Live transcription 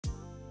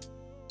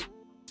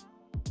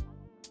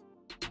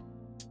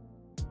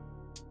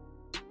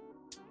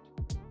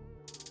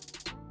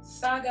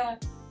Saga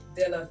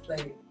de la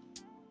Flav,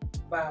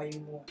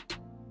 Volume 1.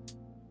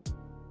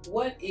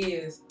 What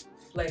is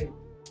flavor?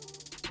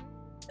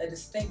 A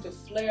distinctive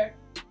flair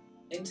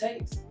and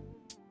taste,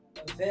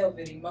 a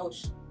velvet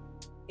emotion.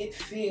 It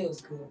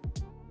feels good.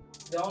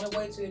 The only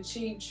way to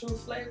achieve true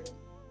flavor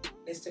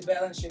is to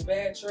balance your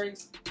bad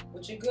traits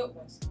with your good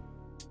ones.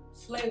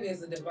 Flavor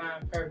is a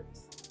divine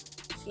purpose.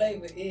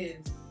 Flavor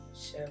is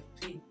Chef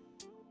P.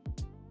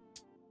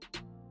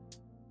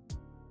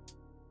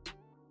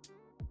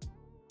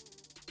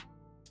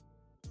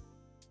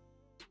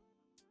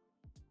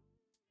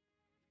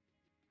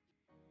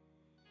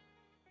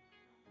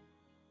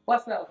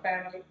 What's up,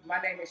 family?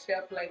 My name is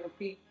Chef Flavor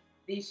P,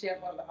 the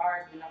chef of the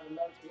arts, and I would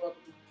love to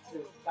welcome you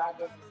to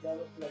Saga de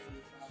Flavors.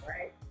 All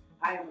right,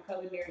 I am a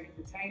culinary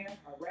entertainer,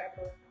 a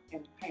rapper,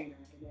 and a painter.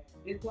 And at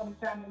this point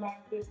in time in my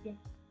existence,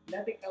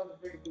 nothing else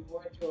brings me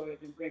more joy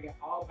than bringing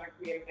all my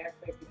creative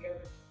aspects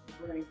together to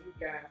bring you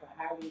guys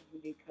a highly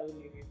unique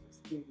culinary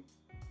experience.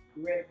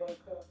 You ready,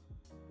 Buttercup?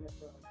 Let's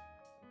roll.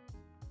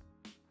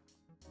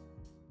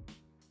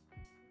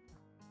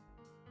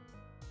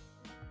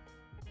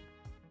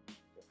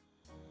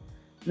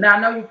 Now,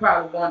 I know you're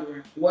probably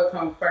wondering what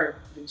comes first,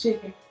 the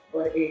chicken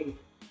or the egg.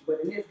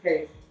 But in this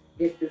case,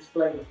 it's this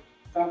flavor.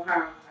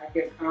 Sometimes I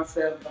get a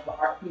concept of an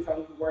art piece I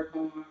want to work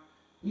on,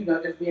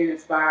 just being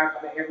inspired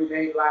by the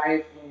everyday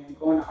life and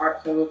going to art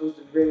shows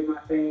is really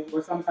my thing.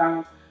 Or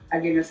sometimes I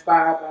get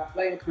inspired by a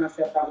flavor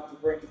concept I want to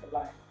bring to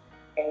life.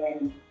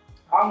 And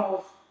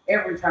almost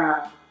every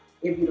time,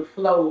 it be the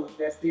flow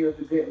that steals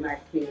the good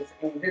night kiss.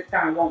 And this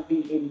time won't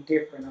be any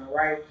different, all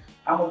right?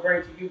 I'm going to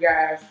bring to you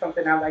guys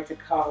something I like to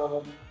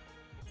call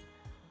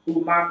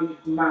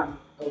Umami,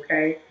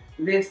 okay?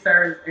 This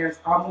serves as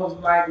almost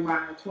like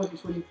my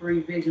 2023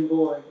 vision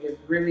board. It's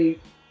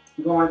really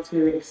going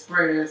to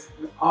express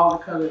all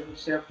the colors of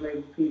Chef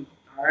Flavor P,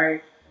 all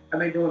right? I've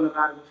been doing a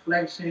lot of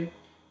reflection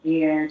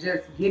and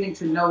just getting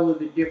to know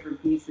the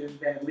different pieces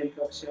that make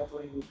up Chef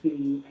Flavor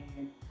P,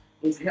 and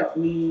it's helped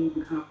me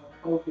become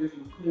more focused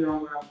and clear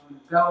on where I want to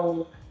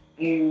go,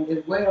 and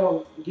as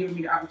well giving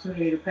me the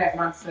opportunity to pat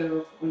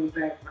myself on the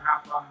back for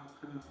how far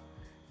I've come.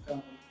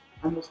 So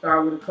I'm gonna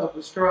start with a couple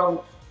of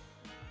strokes.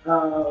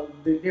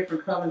 The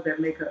different colors that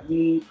make up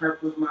me.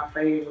 Purple is my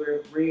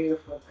favorite. Red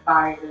for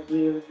fire that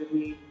lives in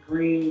me.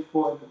 Green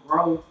for the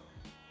growth.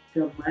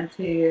 The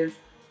Montez,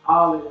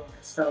 all of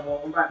that.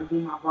 So I'm about to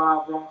do my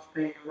Bob Ross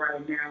thing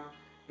right now.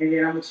 And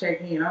then I'm gonna check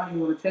in. I don't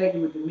even want to tell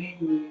you what the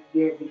menu is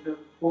yet because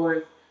of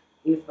course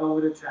it's over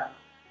the top.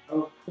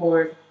 Of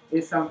course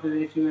it's something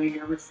that you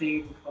ain't ever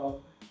seen before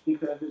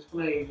because it's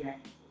Flav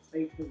game. So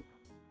stay tuned.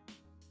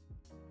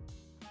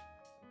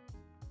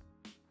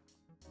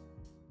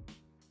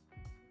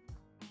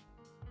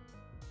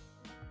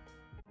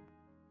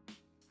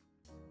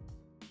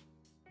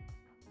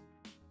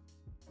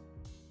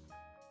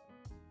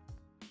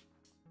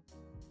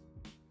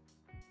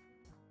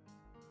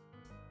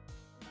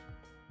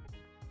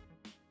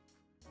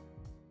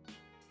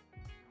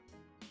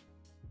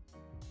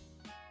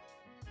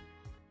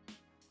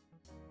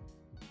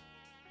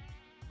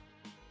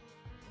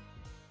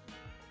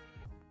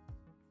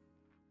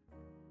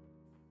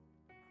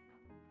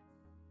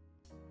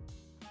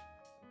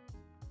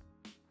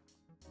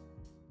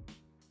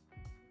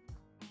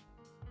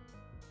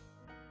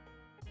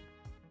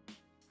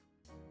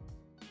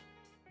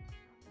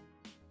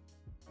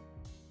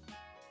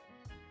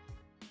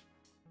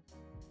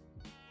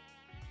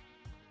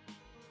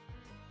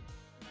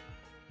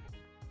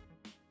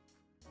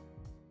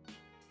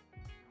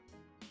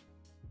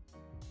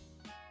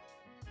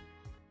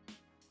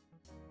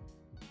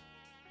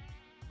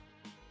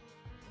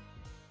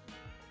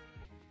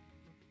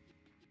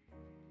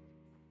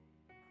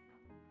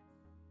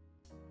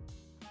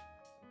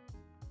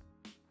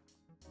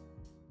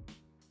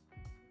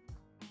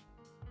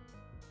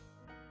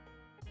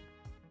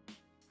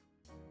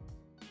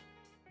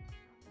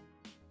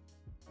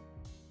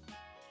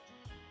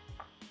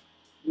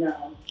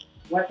 Now,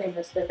 one thing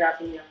that stuck out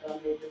to me after I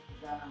made this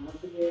design,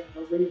 once again,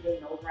 no reason,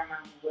 no rhyme,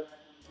 but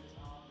just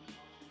all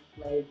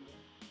emotion,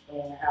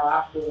 flavor, and how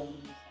I feel on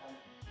this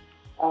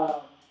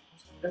side.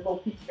 This little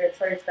piece that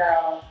traced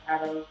out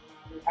of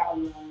the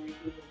outline, it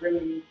was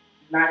really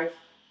nice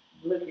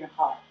looking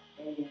hot.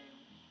 And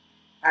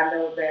I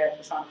know that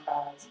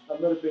personifies a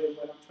little bit of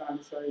what I'm trying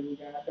to show you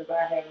guys, because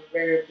I have a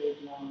very big,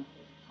 long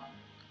heart.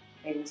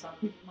 And some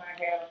people might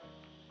have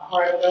a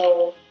heart of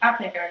gold. I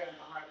think I got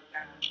a heart of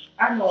diamond.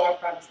 I know I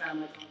probably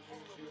sound like I'm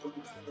very sure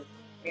myself,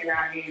 and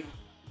I am.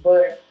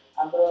 But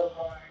I love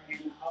art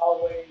and I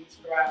always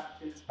strive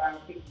to inspire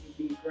people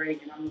to be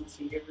great, and I'm going to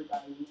see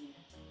everybody win.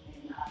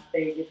 And I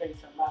think it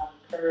takes a lot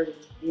of courage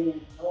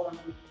in knowing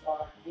who you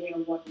are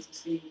and wanting to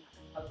see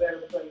a better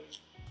place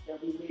that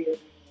we live in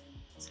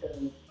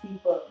to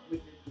keep up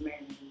with the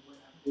humanity of what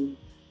I do.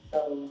 So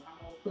I'm going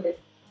to put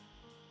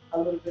a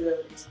little bit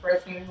of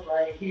expression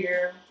right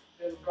here.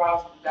 Just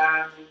draw some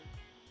diamonds,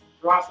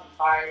 draw some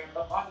fire.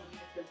 Up underneath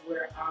is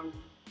where I'm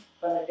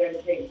gonna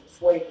dedicate the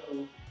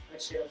fuego that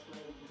Chef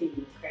Flavor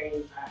P.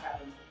 Okay, I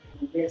have an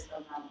immense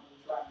amount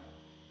of dry.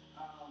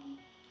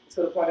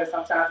 to the point that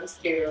sometimes it's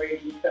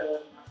scary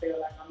because I feel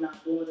like I'm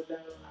not doing enough.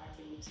 I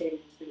can continue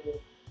to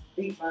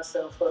beat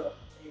myself up.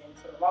 And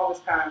for the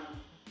longest time,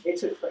 it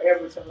took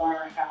forever to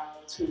learn how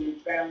to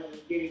balance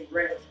getting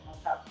rest on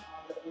top of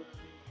all the other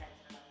big hats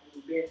I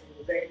do, being an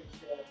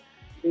executive,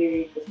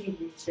 being the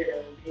TV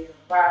chef, being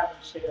a private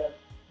chef,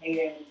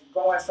 and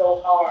going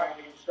so hard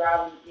and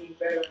striving to be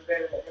better and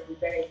better every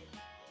day.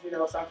 You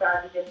know,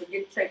 sometimes you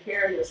get to take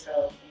care of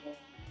yourself. And,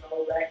 you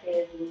know, back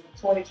in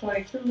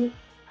 2022,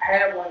 I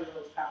had one of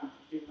those times.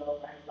 You know,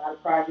 I had a lot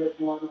of projects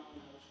going on. I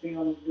was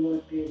feeling,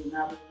 doing things, and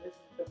I was listening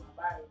to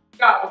my body.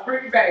 Got a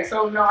pretty bad.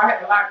 So, no, I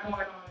had a lot going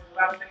on. A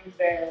lot of things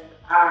that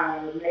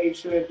I made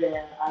sure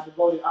that I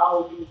devoted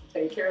all of me to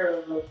take care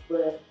of,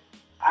 but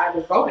I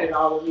devoted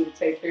all of me to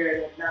take care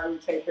of that, not really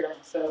take care of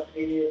myself.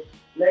 And it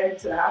led me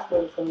to the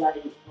hospital for like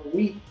a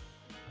week.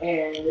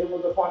 And it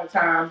was a point of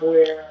time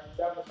where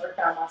that was the first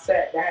time I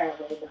sat down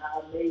and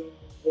I made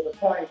it a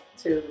point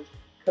to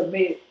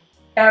commit,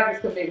 have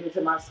this commitment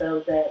to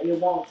myself that it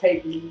won't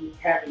take me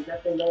having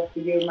nothing left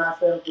to give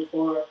myself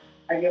before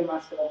I give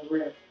myself a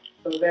rest.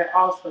 So that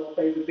also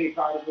plays a big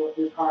part of what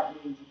this heart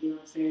means. You know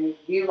what I'm saying?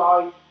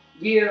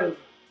 Give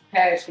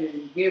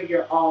passion, give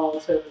your all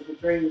to the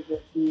dreams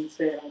that you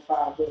set on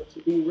fire. But to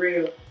be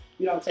real,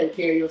 you don't take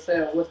care of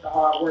yourself. What's the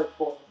hard work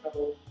for?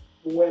 So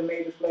when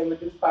made the flame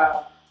do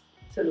fire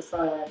to the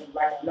sun,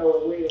 like I know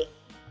it will,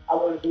 I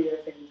want to be there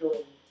to enjoy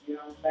it. You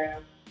know what I'm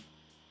saying?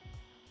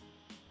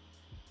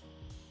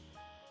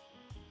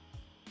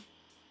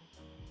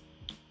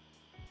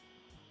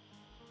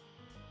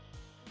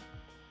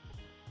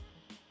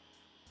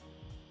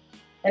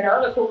 And the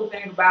other cool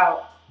thing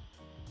about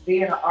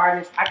being an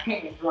artist, I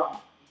can't draw,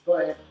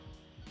 but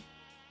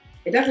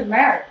it doesn't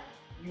matter.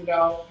 You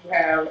know, you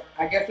have,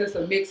 I guess it's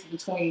a mix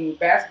between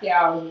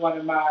Basquiat is one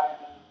of my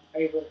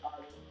favorite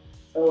artists.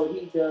 So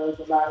he does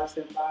a lot of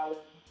symbolic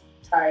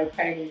type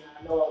painting.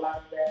 I know a lot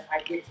of that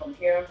I get from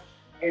him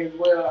as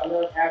well. I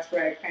love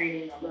abstract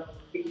painting. I love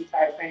graffiti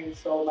type painting.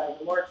 So like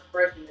the more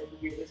expression that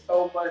you get, it's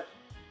so much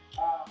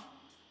um,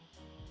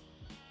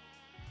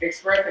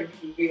 expression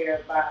you can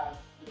get by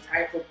the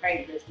type of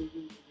paint that you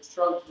use, the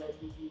strokes that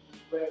you use,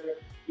 whether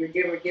you're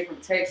giving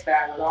different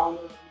textiles. I don't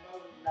know if you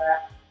know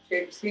that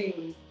Chip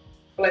C,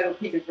 Flav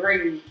Peter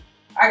Green.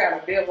 I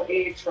got a double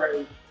edge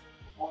tray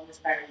on this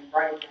thing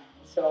right now.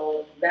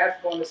 So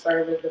that's going to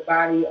serve as the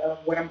body of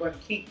what I'm going to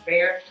keep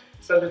there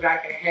so that I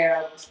can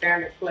have a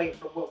standard plate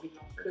for what we're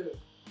going to cook.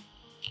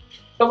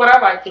 So what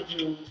I like to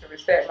do to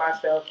reset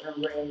myself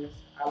and rest,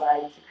 I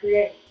like to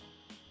create.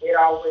 It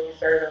always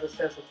serves as a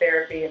sense of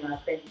therapy, and I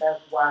think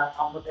that's why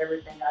almost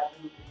everything I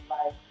do in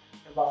life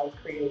involves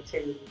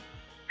creativity.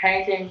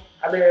 Painting,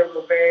 I live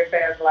a very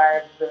fast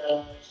life.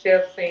 The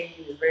chef scene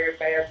is very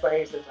fast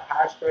paced. It's a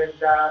high stress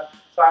job.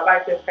 So I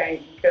like to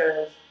paint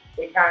because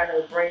it kind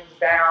of brings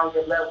down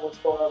the levels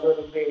for a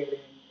little bit,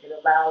 and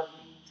it allows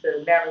me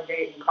to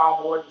navigate in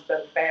calm waters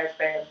instead of fast,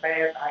 fast,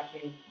 fast. I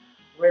can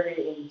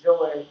really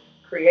enjoy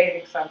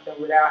creating something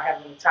without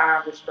having a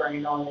time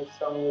restraint on it.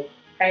 So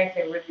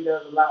painting really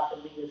does a lot for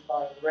me as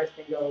far as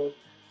resting goes.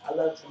 I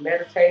love to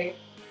meditate.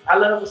 I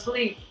love to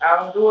sleep. I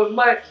don't do it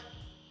much,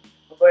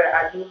 but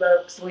I do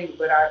love sleep.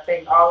 But I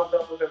think all of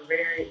those are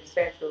very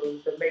essential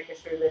to making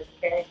sure that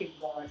you can keep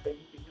going so you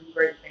can do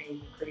great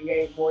things and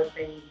create more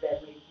things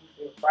that make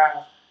you feel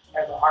proud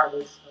as an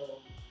artist. So,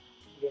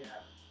 yeah.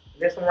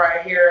 This one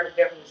right here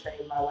definitely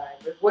saved my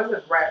life. It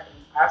wasn't rapping.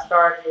 I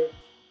started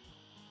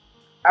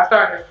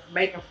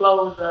making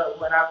flows up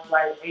when I was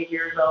like 8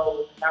 years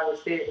old. And I would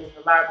sit in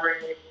the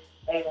library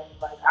and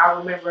like I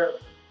remember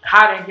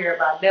Hot in Here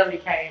by Nelly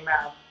came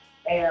out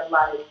and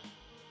like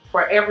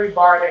for every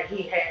bar that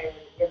he had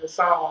in the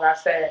song, I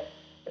sat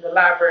in the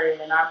library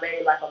and I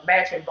made like a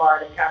matching bar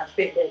that kind of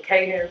fit that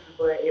cadence.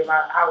 But if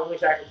I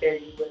wish I could tell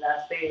you what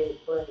I said.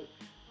 But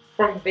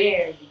from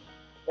then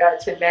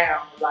to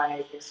now,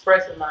 like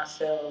expressing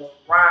myself,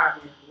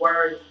 rhyming,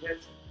 words,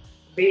 just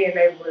being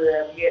able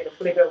to be at the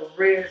flick of a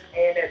wrist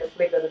and at the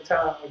flick of the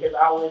tongue has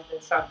always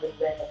been something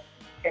that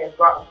has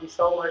brought me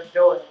so much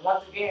joy. And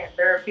once again,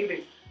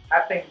 therapeutic. I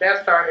think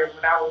that started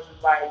when I was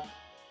like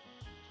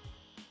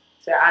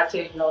so I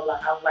tell you,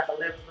 like I was like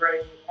 11th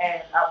grade,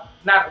 and I'm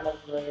not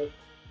 11th grade.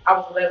 I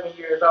was 11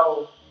 years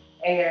old,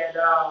 and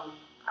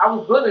I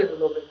was bullied a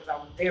little bit because I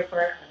was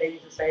different. They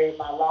used to say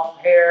my long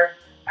hair,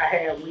 I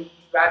had weave.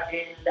 I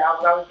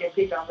was always getting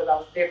picked on because I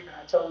was different.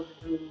 I chose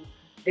to do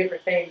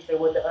different things than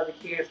what the other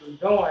kids was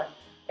doing.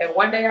 And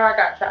one day I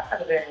got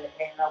tired of that,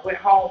 and I went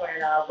home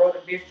and I wrote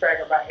a diss track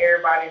about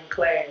everybody in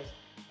class.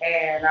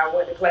 And I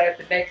went to class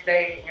the next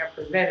day and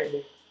presented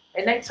it,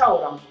 and they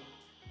told on me.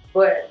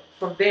 But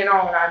from then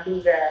on, I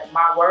knew that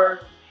my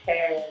words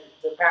had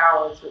the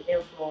power to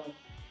influence,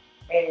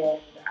 and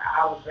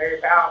I was very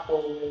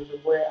powerful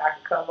with what I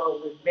could come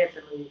up with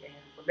mentally. And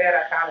from that,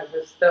 I kind of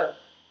just stuck.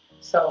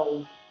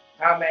 So,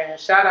 oh man,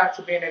 shout out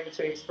to being able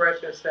to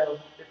express yourself.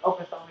 It's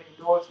opened so many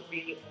doors for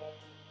me,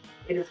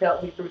 and it has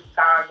helped me through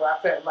times where I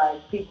felt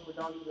like people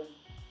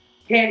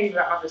can't even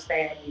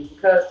understand me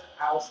because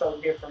I was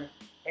so different.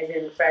 And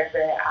then the fact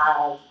that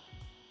I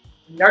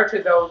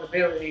nurtured those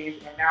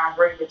abilities, and now I'm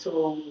bringing it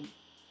to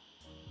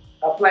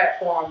a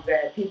platform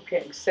that people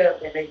can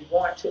accept and they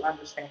want to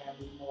understand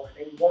me more.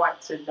 They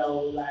want to know,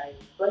 like,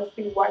 let's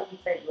see why you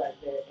think like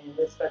that, and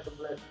it's such a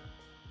blessing.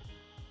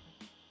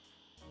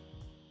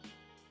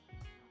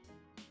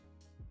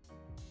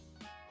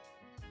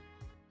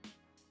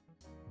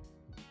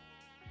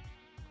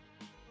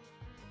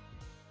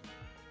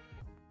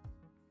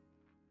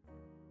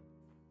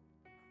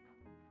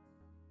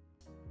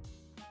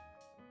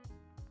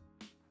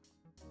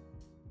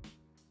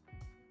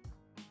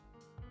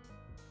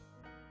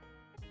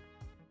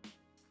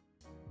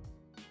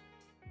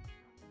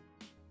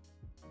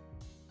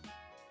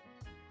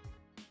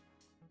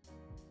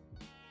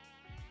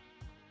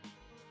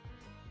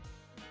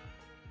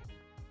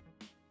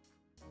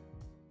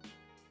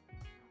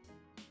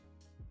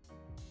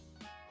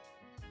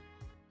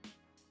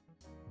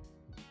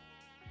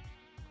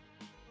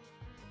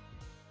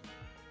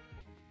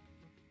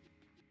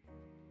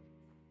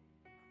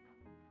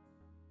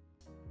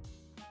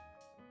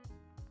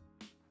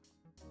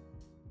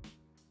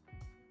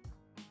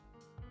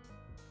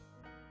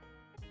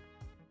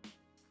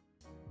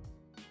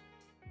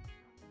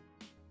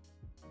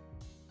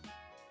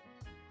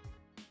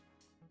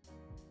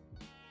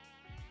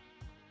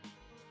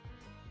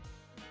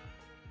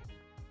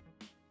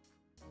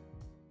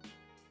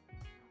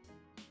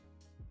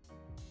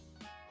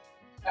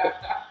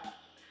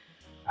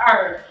 All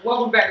right,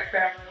 welcome back,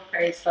 family.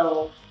 Okay,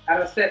 so I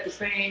done set the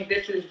scene.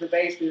 This is the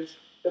basis,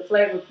 the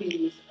flavor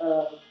piece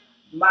of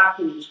my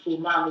piece,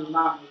 Umami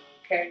Mami.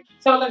 Okay,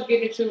 so let's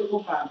get into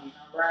umami.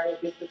 All right,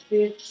 it's the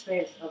fifth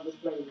sense of the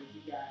flavors.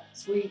 You got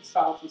sweet,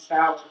 salty,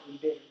 sour,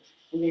 and bitter,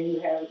 and then you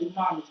have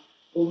umami.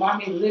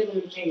 Umami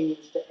literally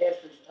means the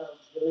essence of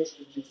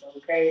deliciousness.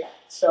 Okay,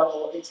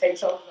 so it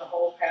takes over the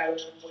whole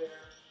palate where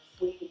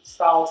sweet,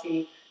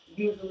 salty,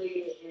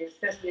 usually is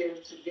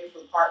sensitive to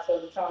different parts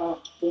of the tongue.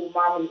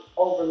 Umami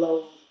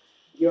overloads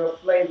your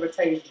flavor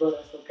taste buds,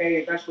 okay?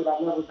 And that's what I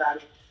love about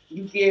it.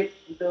 You get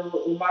the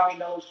umami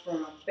notes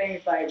from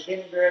things like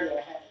vinegar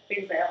that have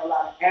things that have a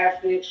lot of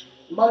acid,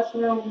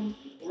 mushrooms,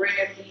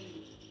 red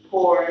meat,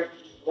 pork,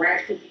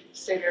 ranch could be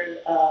considered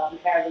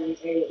having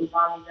a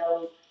umami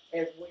note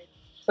as well.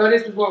 So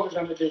this is what we're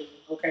gonna do,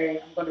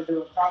 okay? I'm gonna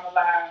do a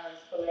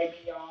caramelized filet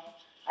mignon.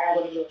 I'm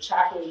gonna do a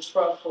chocolate and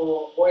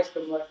truffle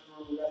oyster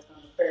mushroom that's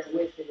gonna pair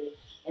with it,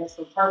 and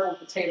some purple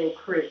potato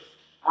crisps.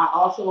 I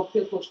also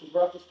pickled some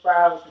Brussels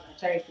sprouts and I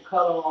changed the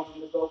color on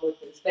them to go with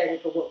the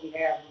aesthetic of what we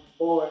have on the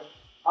board.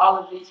 All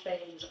of these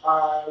things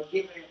are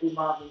giving it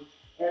umami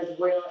as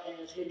well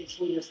as hitting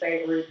sweet and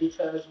savory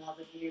because once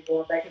again,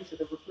 going back into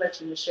the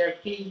reflection of Chef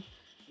P,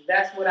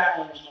 that's what I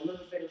am, a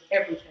little bit of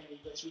everything,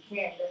 but you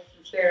can't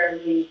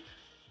necessarily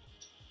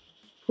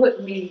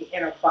put me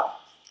in a box.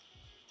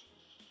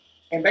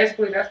 And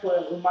basically, that's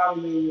what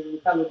umami means in the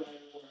culinary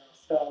world.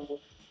 So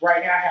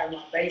right now, I have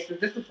my bases.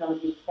 This is going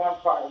to be the fun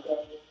part of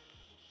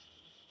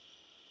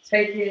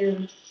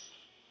taking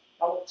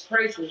our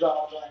traces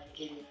off right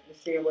here and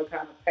seeing what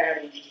kind of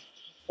patterns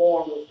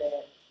form with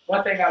that.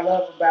 One thing I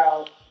love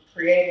about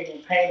creating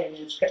and painting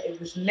is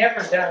it's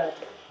never done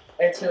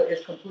until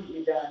it's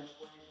completely done.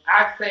 When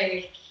I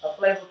say a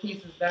flavor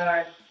piece is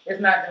done,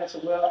 it's not done so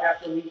well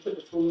after we put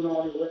the food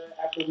on it, well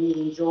after we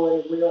enjoy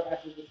it, well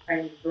after the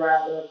paint is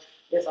dried up.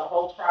 It's a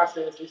whole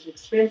process. It's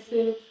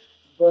expensive,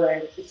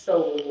 but it's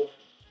so rewarding.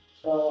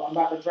 So I'm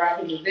about to drop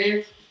into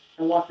this.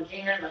 And once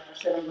again, like I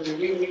said, I'm going to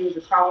give you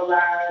the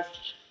caramelized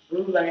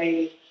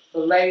brulee,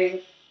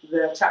 filet,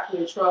 the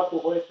chocolate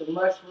truffle oyster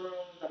mushrooms.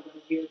 I'm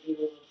going to give you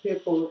a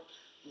pickled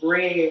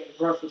red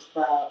Brussels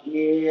sprout.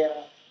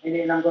 Yeah. And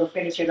then I'm going to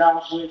finish it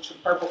off with some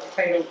purple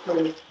potato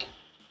crisp.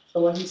 So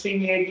when you see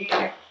me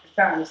again, it's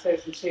time to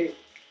set some shit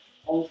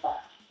on fire.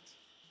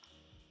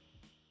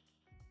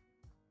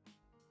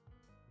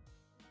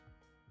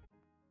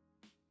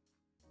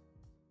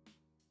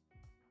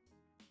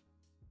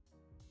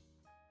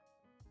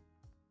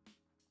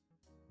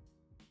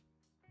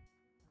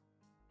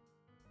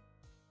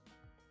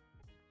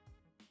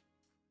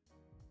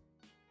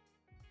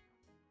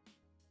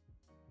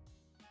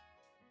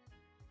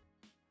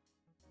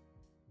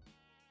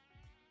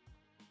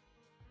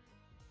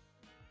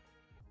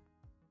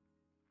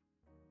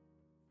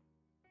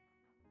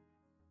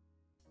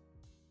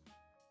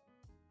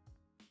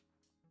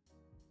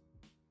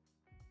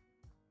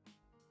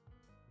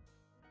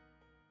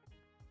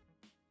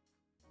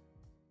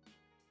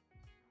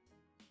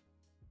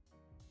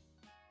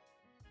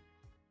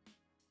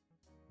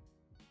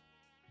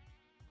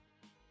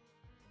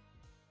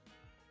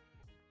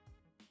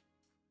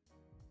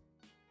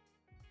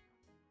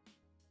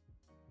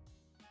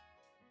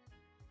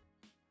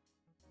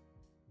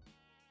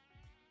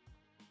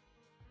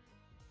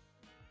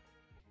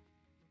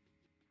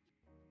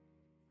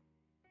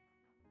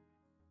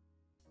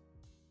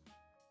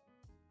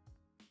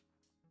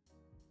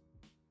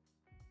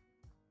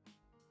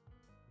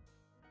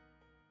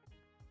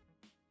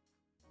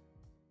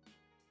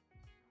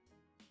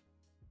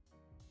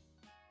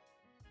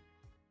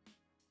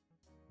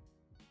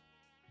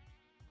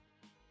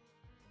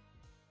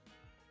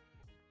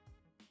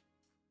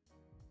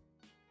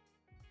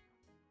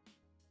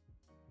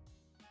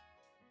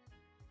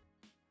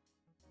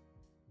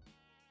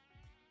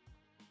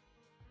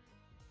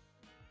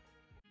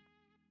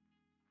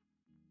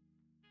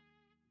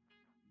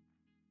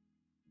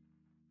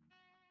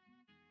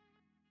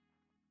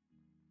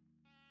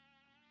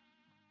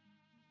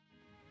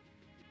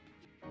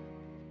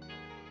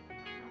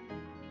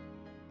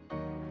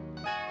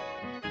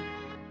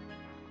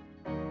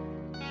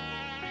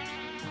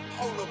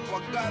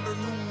 up, I got a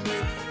new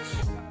message.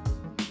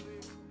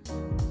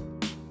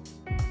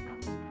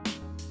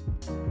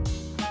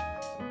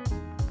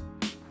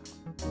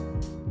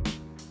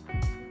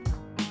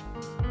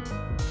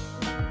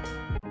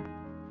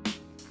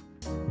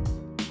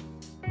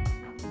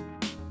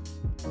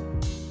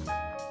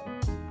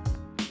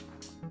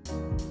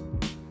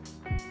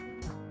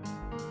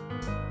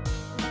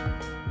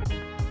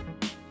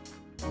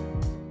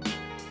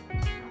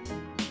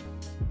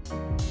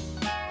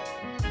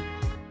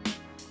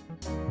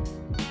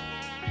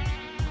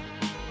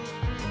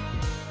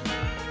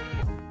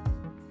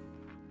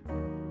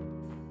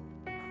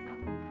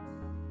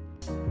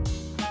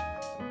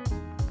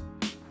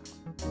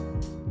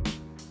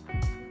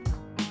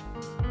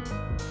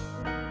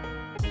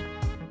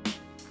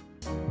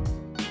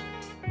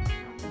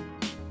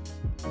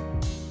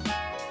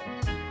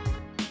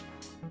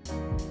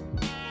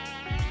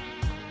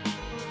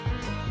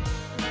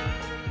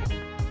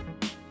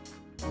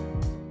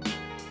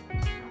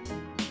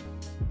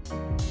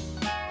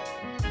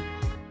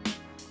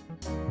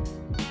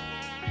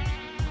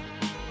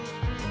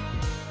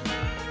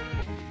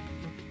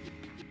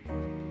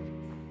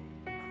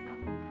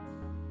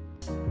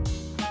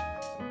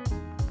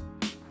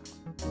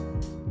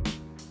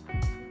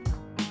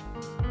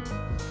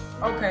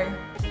 Okay,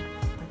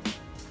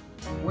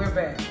 we're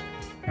back.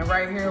 And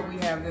right here we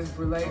have this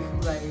brulee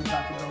foulet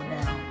about to go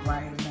down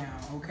right now.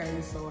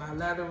 Okay, so I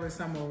lather with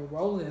some of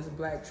Roland's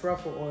black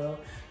truffle oil,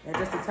 and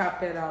just to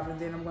top that off, and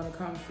then I'm gonna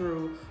come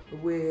through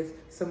with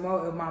some more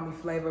umami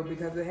flavor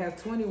because it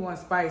has 21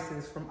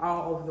 spices from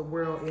all over the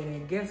world in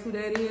it. Guess who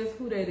that is?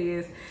 Who that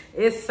is?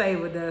 It's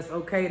Savor Dust,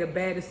 okay? The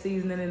baddest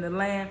seasoning in the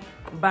land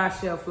by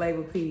Chef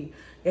Flavor P.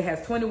 It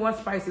has 21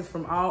 spices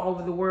from all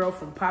over the world,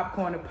 from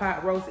popcorn to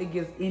pot roast. It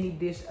gives any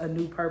dish a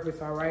new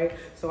purpose, all right?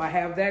 So I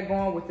have that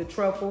going with the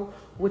truffle,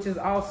 which is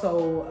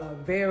also a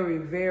very,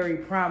 very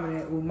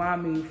prominent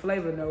umami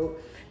flavor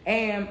note.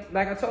 And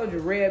like I told you,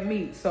 red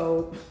meat.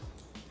 So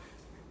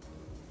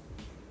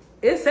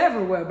it's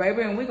everywhere,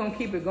 baby, and we're going to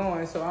keep it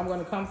going. So I'm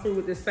going to come through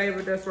with this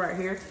Savor Dust right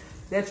here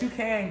that you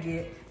can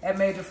get at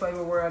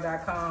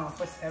majorflavorworld.com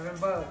for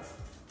 $7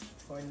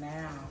 for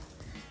now,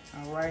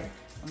 all right?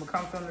 I'm gonna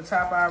come from the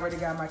top. I already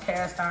got my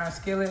cast iron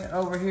skillet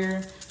over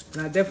here,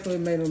 and I definitely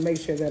made to make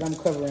sure that I'm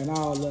covering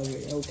all of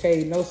it,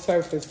 okay? No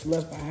surface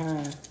left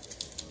behind.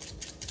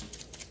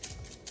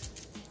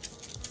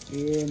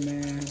 Yeah,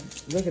 man,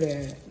 look at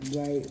that.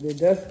 Like, the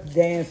dust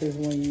dances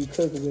when you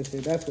cook with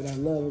it. That's what I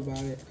love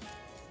about it.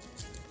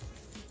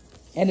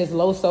 And it's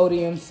low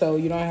sodium, so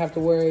you don't have to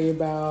worry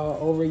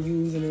about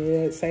overusing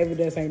it. Savor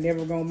Dust ain't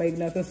never gonna make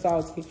nothing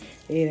salty.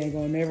 It ain't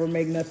gonna never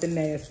make nothing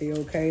nasty,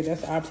 okay?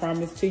 That's our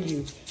promise to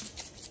you.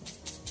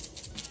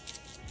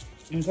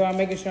 And so I'm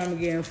making sure I'm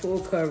getting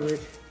full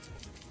coverage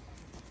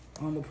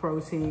on the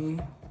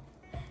protein.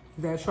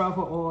 That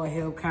truffle oil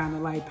help kind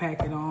of like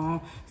pack it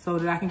on so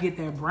that I can get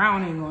that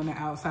browning on the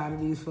outside of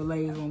these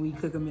fillets when we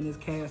cook them in this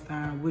cast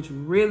iron, which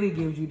really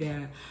gives you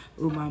that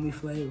umami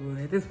flavor.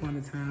 At this point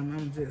in time,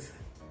 I'm just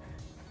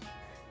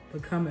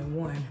becoming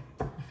one,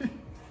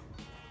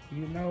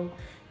 you know?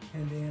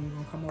 And then we're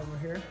gonna come over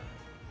here,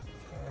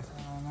 cast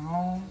iron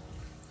on.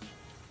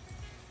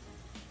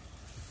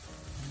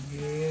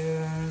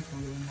 Yeah, it's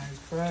gonna be a nice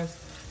crust.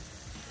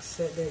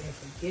 Set that and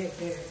forget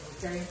that,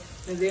 okay?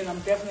 And then I'm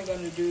definitely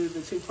gonna do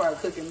the two-part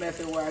cooking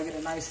method where I get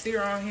a nice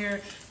sear on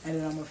here, and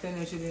then I'm gonna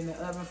finish it in the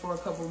oven for a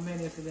couple of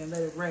minutes and then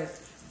let it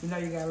rest. You know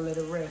you gotta let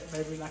it rest,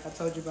 baby, like I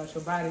told you about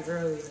your body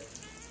earlier.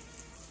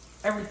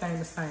 Everything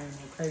the same,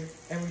 okay?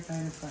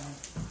 Everything the same.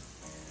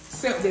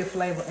 Except their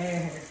flavor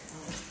and hair.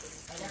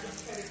 I got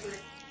this pedigree.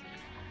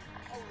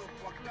 Hold up,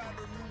 I got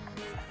a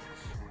new message.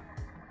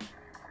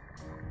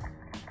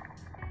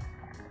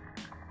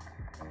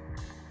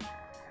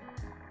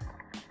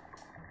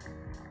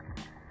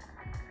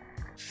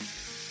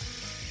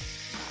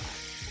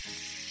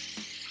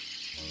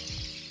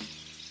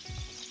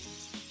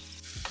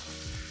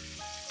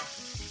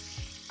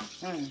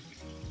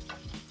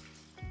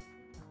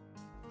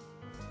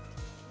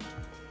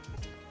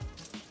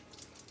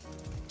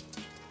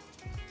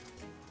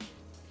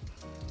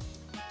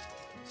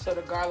 So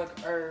the garlic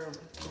herb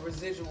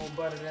residual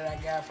butter that I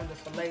got from the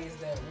fillets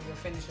that we are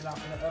finishing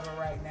off in the oven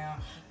right now,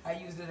 I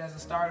used it as a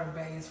starter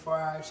base for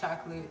our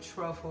chocolate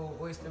truffle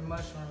oyster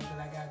mushrooms that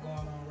I got going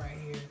on right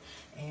here.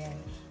 And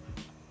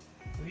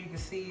if you can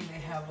see, they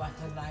have like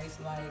a nice,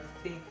 like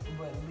thick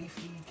but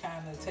leafy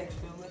kind of texture,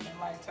 looking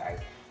like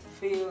type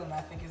feel, and I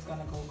think it's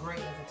gonna go great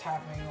as a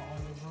topping on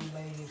the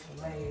brulee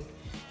filet.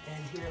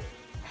 And here,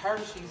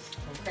 Hershey's,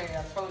 okay,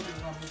 I told you it's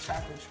gonna be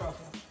chocolate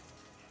truffle.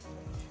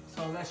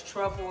 So that's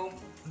truffle,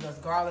 that's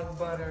garlic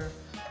butter,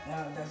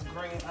 that's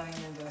green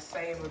onion, that's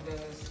Savor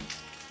Dust.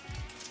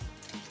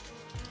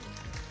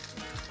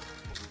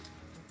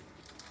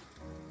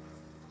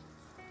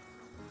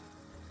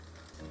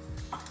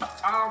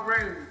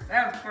 Already,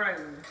 that's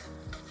crazy.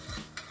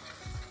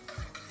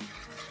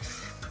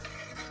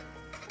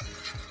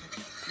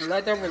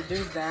 Let that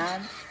reduce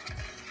down.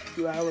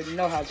 You already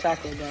know how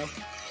chocolate goes.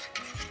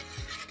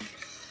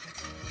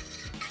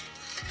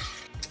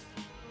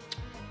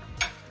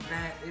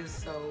 That is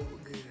so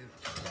good.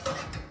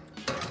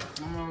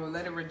 I'm gonna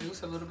let it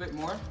reduce a little bit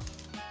more.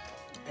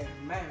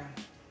 And man,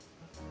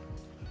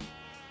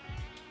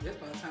 it's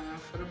about time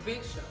for the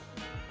big show.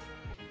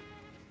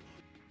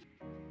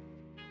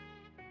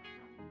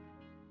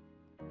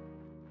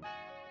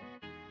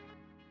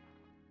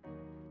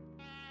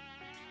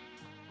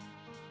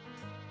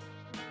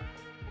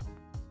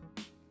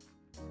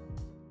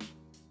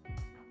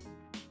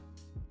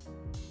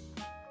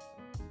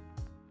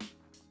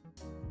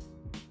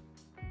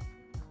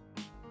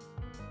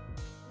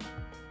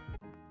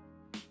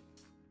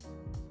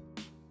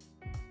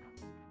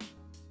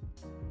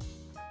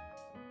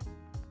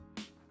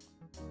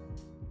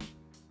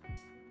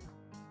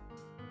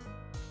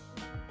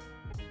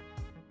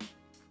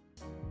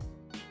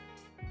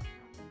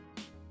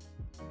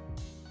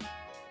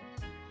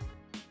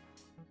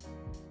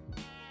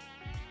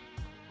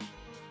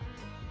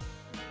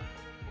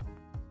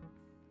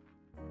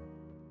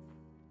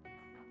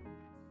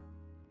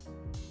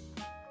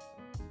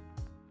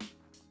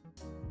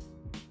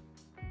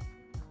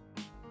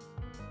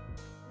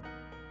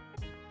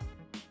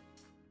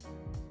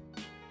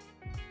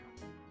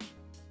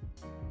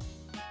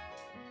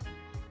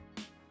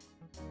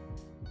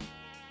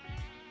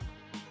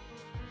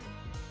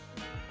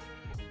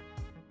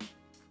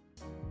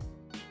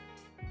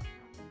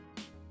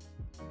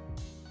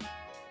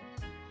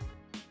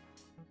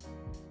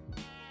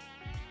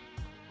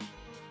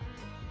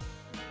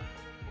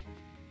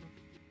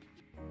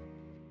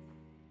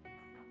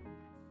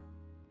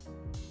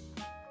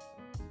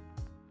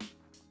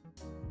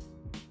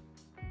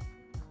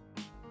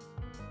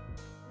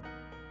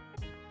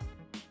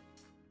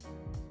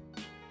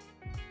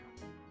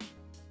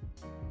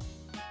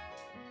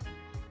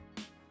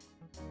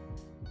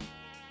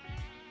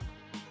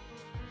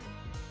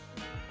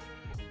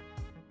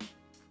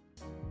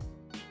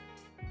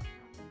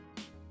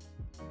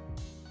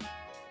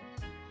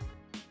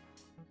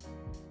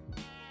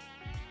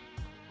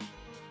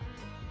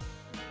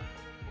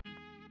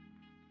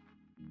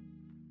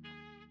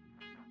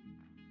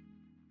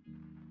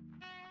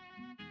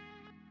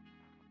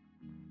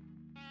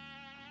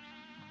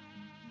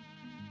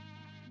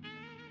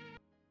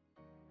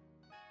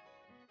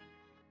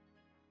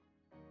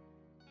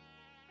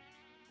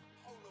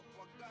 Hold up,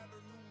 I got a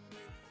new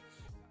message.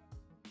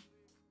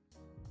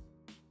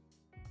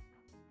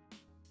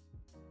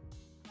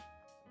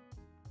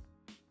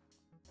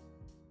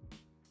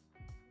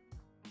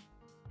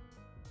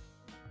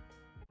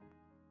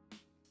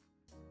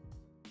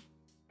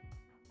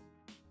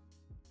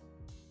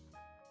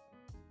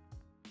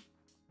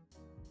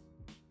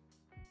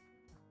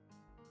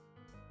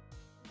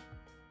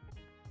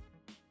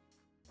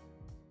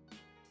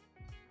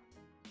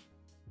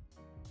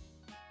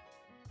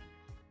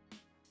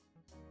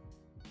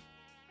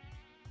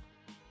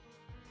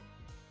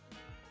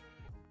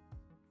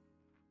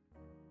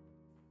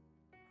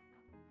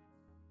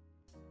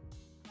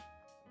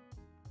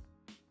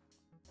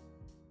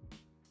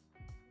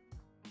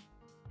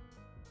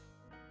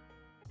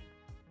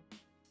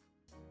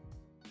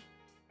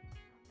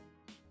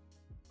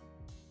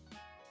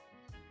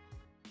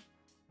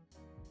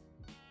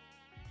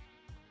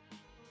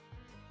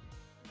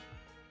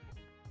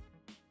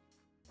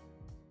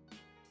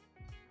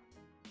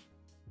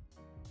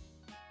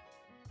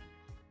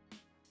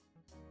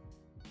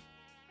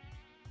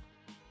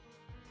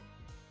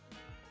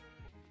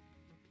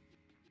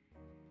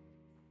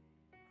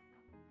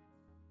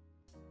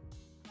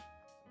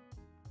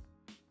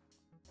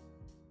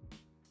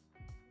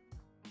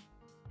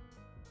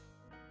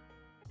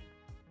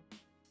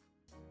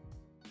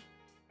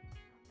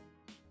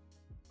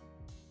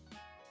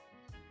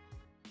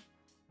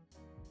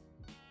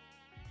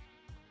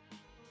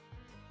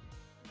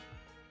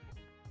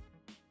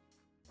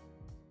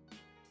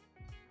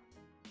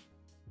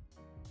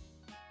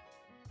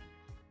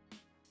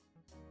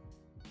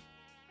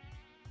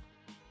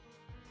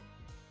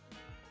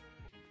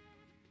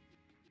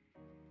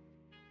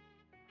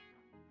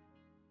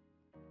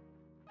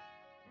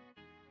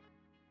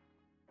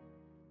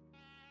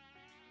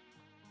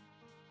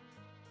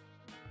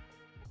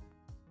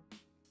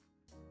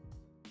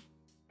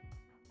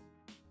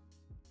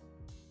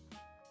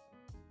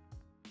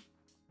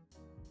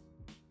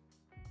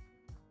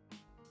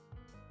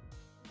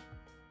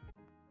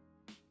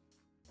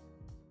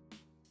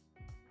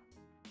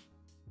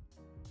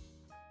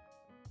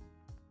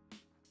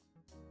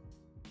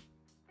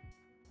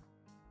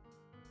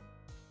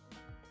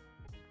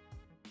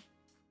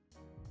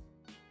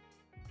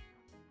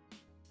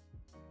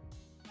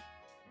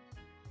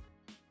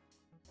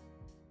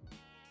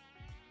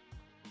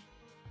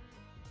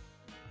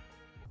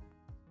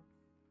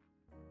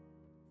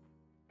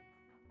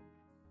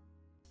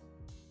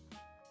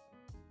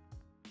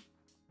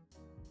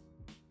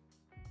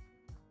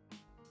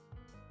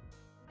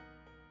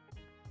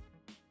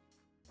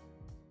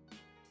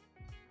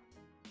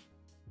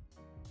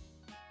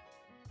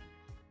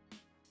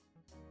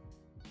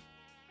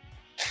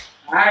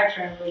 All right,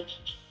 family.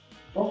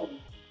 Boom.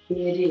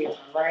 Here it is,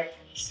 all right?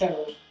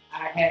 So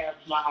I have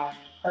my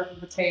purple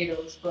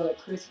potatoes for the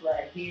crisp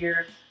right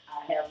here.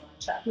 I have my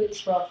chocolate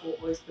truffle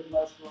oyster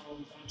mushrooms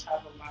on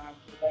top of my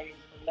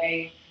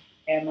filet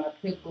and my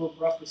pickled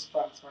Brussels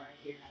sprouts right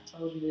here. I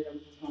told you that I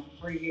was just going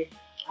to bring it.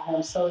 I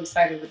am so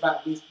excited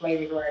about these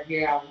flavors right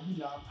here. I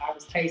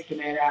was tasting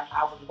it.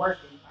 I was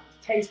working. I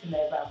was tasting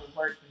as I was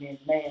working, and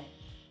man,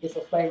 it's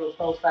a flavor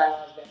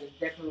profile that is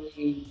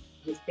definitely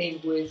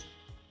distinguished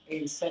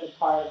and set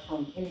apart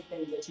from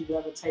anything that you've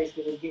ever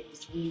tasted. It's getting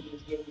sweet,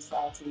 it's getting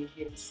salty, it's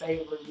getting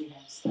savory, we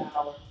have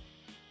sour.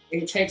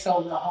 It takes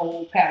over the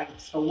whole palate.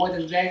 So what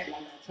is that?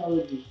 Like I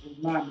told you,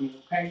 umami,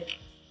 okay?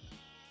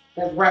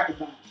 Let's rap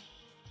about it.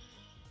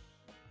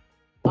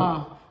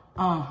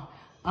 uh,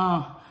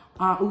 uh,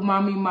 uh,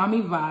 umami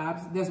mommy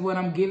vibes. That's what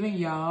I'm giving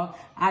y'all.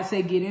 I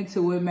say get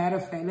into it. Matter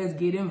of fact, let's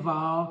get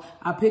involved.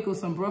 I pickle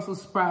some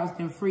Brussels sprouts,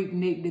 then freak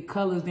Nick the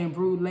colors, then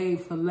brulee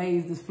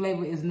fillets. This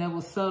flavor is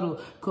never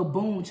subtle.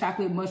 Kaboom,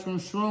 chocolate mushroom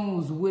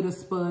shrooms with a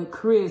spud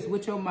crisp.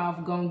 With your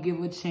mouth gonna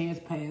give a chance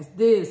past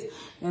this.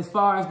 As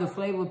far as the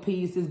flavor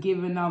piece is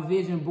giving our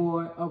vision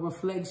board a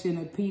reflection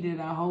of P that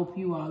I hope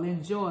you all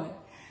enjoy.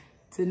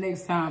 Till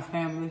next time,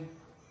 family.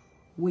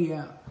 We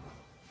out.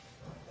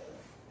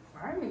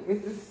 All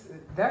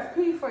right, that's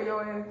P for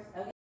your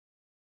ass.